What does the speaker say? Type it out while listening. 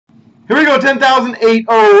Here we go,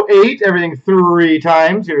 10,808. Everything 3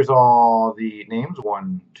 times. Here's all the names.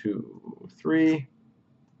 1, 2, 3.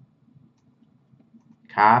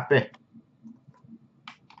 Copy.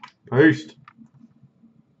 Paste.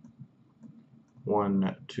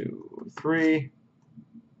 1, 2, 3.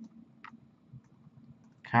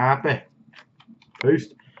 Copy.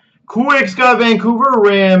 Paste. Quicks got Vancouver.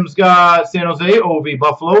 Rams got San Jose. OV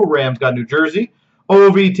Buffalo. Rams got New Jersey.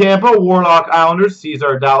 OV Tampa. Warlock Islanders.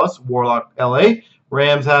 Caesar Dallas. Warlock LA.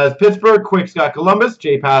 Rams has Pittsburgh. Quicks got Columbus.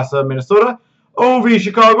 J Passa Minnesota. OV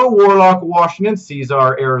Chicago. Warlock Washington.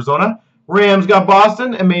 Caesar Arizona. Rams got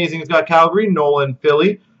Boston. Amazing's got Calgary. Nolan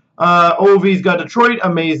Philly. OV's got Detroit.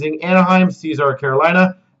 Amazing Anaheim. Caesar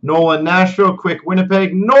Carolina. Nolan Nashville. Quick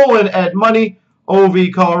Winnipeg. Nolan Ed Money.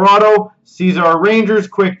 OV Colorado. Caesar Rangers.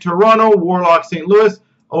 Quick Toronto. Warlock St. Louis.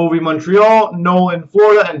 OV Montreal. Nolan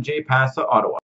Florida. And J Passa Ottawa.